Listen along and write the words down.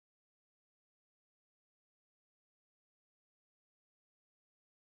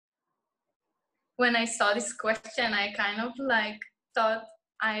when I saw this question, I kind of like thought,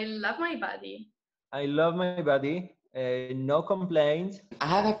 I love my body. I love my body. No complaints. I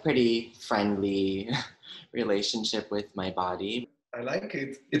have a pretty friendly relationship with my body. I like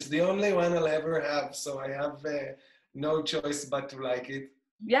it. It's the only one I'll ever have, so I have no choice but to like it.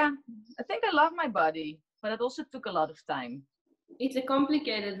 Yeah, I think I love my body, but it also took a lot of time. It's a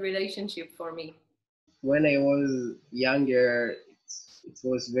complicated relationship for me. When I was younger, it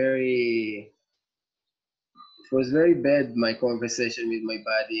was very bad, my conversation with my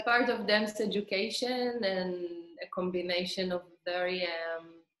body. Part of dance education and a combination of very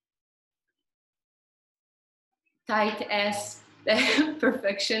tight-ass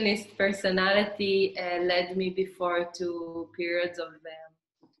perfectionist personality led me before to periods of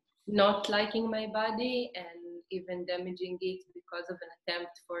not liking my body and even damaging it because of an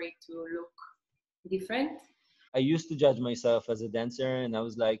attempt for it to look different. I used to judge myself as a dancer, and I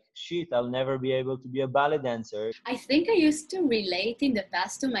was like, shit, I'll never be able to be a ballet dancer. I think I used to relate in the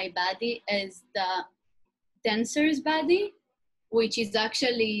past to my body as the dancer's body, which is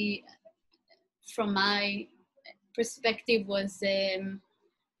actually, from my perspective, was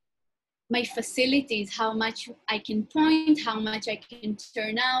my facilities, how much I can point, how much I can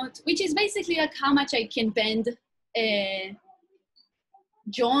turn out, which is basically like how much I can bend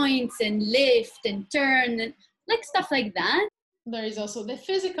joints and lift and turn, like stuff like that. There is also the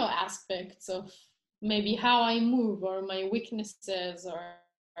physical aspects of maybe how I move or my weaknesses or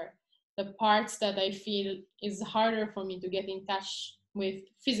the parts that I feel is harder for me to get in touch with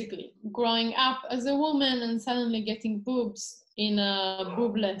physically. Growing up as a woman and suddenly getting boobs in a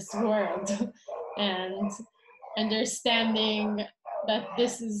boobless world and understanding that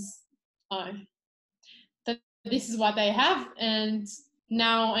this is what I have, and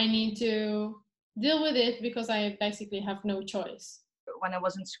now I need to deal with it because I basically have no choice. When I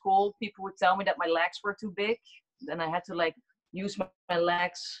was in school, people would tell me that my legs were too big. Then I had to like use my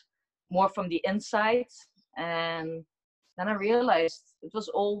legs more from the inside. And then I realized it was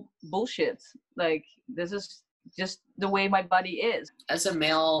all bullshit. Like, this is just the way my body is. As a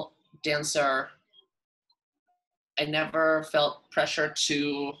male dancer, I never felt pressure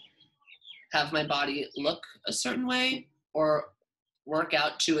to have my body look a certain way or work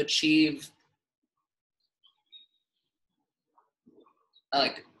out to achieve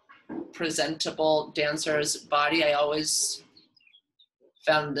like presentable dancer's body. I always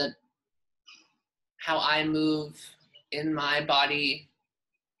found that how I move in my body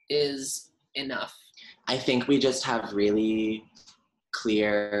is enough. I think we just have really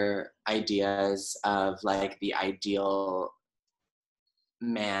clear ideas of like the ideal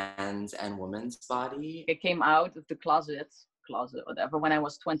man's and woman's body. I came out of the closet, whatever, when I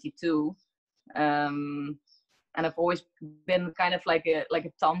was 22. And I've always been kind of like a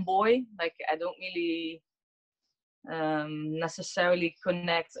tomboy. Like, I don't really necessarily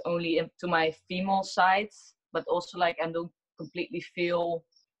connect only to my female side, but also like I don't completely feel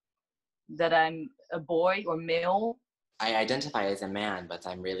that I'm a boy or male. I identify as a man, but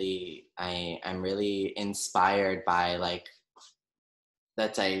I'm really inspired by like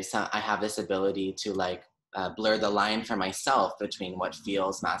that I have this ability to like blur the line for myself between what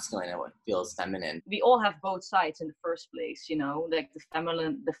feels masculine and what feels feminine. We all have both sides in the first place, you know, like the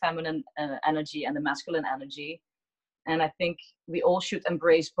feminine energy and the masculine energy. And I think we all should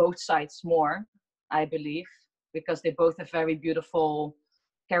embrace both sides more, I believe, because they both have very beautiful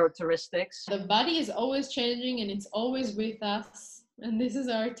characteristics. The body is always changing and it's always with us. And this is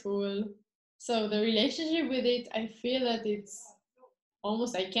our tool. So the relationship with it, I feel that it's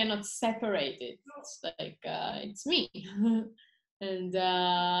almost, I cannot separate it. It's like, it's me. And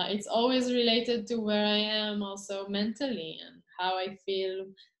it's always related to where I am also mentally and how I feel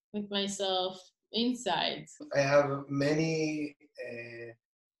with myself inside. I have many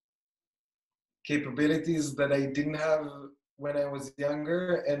capabilities that I didn't have when I was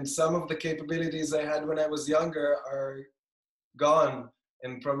younger, and some of the capabilities I had when I was younger are gone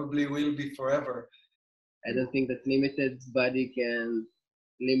and probably will be forever. I don't think that limited body can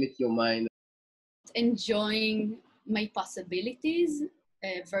limit your mind. Enjoying my possibilities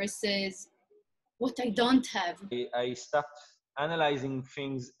versus what I don't have. I stopped analyzing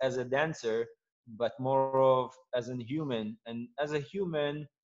things as a dancer, but more of as a human. And as a human,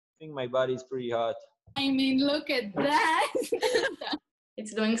 I think my body is pretty hot. I mean, look at that.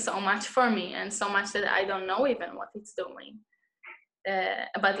 It's doing so much for me, and so much that I don't know even what it's doing.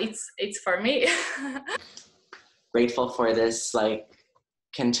 But it's for me. Grateful for this like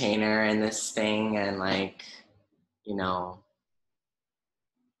container and this thing, and like, you know,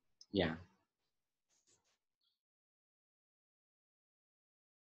 yeah.